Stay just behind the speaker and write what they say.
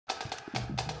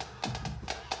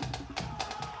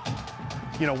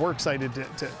we're excited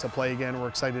to play again. We're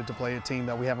excited to play a team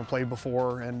that we haven't played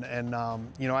before, and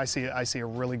I see a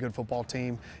really good football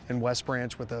team in West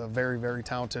Branch with a very, very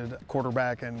talented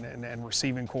quarterback and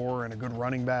receiving core and a good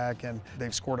running back, and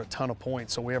they've scored a ton of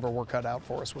points, so we have our work cut out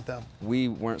for us with them. We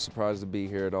weren't surprised to be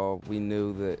here at all. We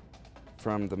knew that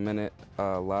from the minute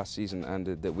last season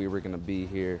ended that we were going to be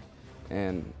here,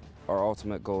 and our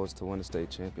ultimate goal is to win a state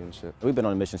championship. We've been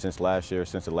on a mission since last year,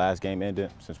 since the last game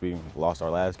ended, since we lost our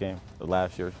last game of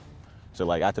last year. So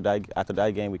like after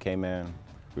that game, we came in,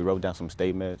 we wrote down some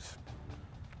statements,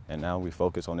 and now we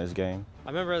focus on this game. I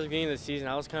remember at the beginning of the season,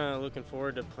 I was kind of looking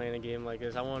forward to playing a game like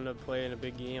this. I wanted to play in a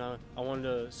big game. I wanted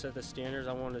to set the standards.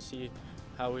 I wanted to see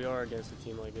how we are against a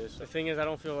team like this. The thing is, I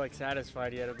don't feel like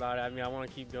satisfied yet about it. I mean, I want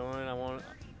to keep going. I want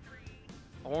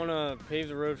to pave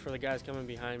the road for the guys coming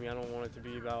behind me. I don't want it to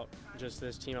be about just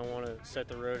this team. I want to set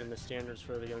the road and the standards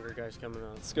for the younger guys coming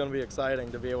up. It's going to be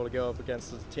exciting to be able to go up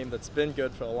against a team that's been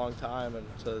good for a long time and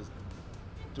to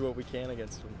do what we can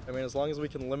against them. I mean, as long as we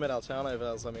can limit our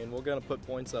turnovers, I mean, we're going to put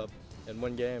points up and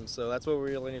win games. So that's what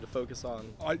we really need to focus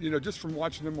on. Just from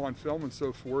watching them on film and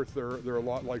so forth, they're a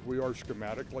lot like we are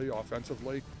schematically,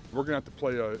 offensively. We're going to have to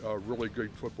play a really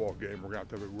good football game. We're going to have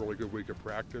to have a really good week of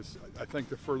practice. I think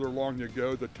the further along you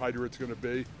go, the tighter it's going to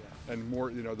be, and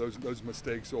more, those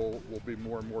mistakes will be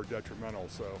more and more detrimental.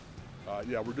 So,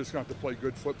 yeah, we're just going to have to play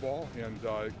good football and,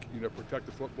 protect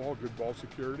the football, good ball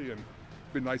security, and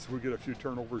it'd be nice if we get a few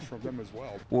turnovers from them as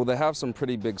well. Well, they have some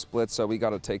pretty big splits, so we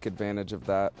got to take advantage of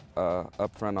that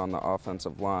up front on the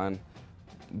offensive line,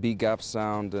 be gap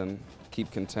sound, and keep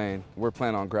contained. We're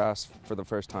playing on grass for the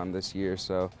first time this year,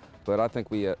 but I think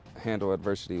we handle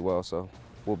adversity well, so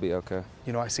we'll be okay.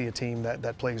 I see a team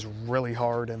that plays really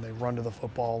hard and they run to the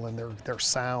football and they're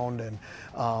sound, and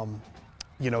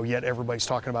yet everybody's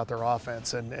talking about their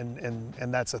offense,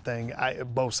 and that's the thing.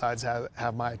 Both sides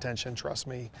have my attention, trust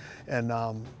me, and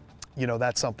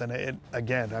that's something.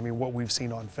 Again, I mean, what we've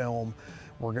seen on film,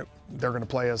 they're going to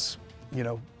play us,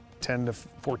 10 to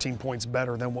 14 points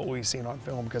better than what we've seen on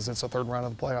film, because it's the third round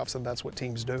of the playoffs, and that's what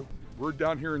teams do. We're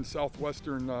down here in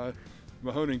southwestern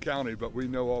Mahoning County, but we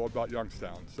know all about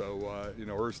Youngstown. So,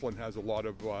 Ursuline has a lot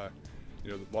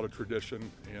of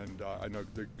tradition, and I know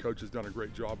the coach has done a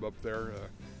great job up there,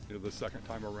 the second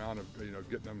time around of,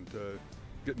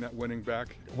 getting that winning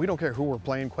back. We don't care who we're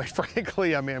playing, quite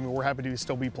frankly. I mean, we're happy to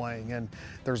still be playing, and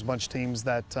there's a bunch of teams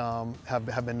that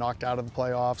have been knocked out of the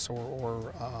playoffs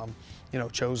or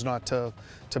chose not to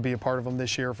be a part of them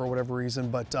this year for whatever reason.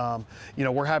 But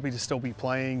we're happy to still be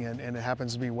playing, and it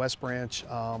happens to be West Branch.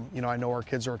 I know our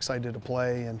kids are excited to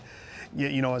play, and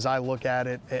as I look at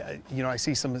it, I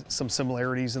see some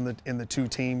similarities in the two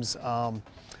teams.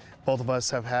 Both of us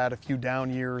have had a few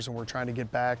down years, and we're trying to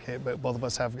get back. But both of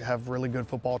us have really good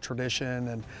football tradition,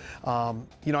 and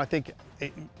I think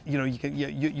you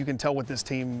can tell what this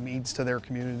team means to their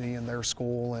community and their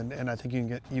school, and I think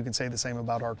you can say the same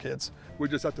about our kids. We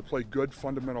just have to play good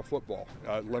fundamental football,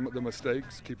 limit the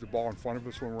mistakes, keep the ball in front of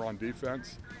us when we're on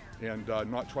defense, and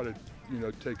not try to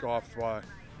take off.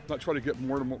 Not try to get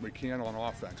more than what we can on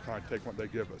offense, kind of take what they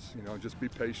give us, just be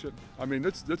patient. I mean,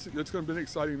 it's going to be an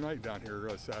exciting night down here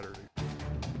Saturday.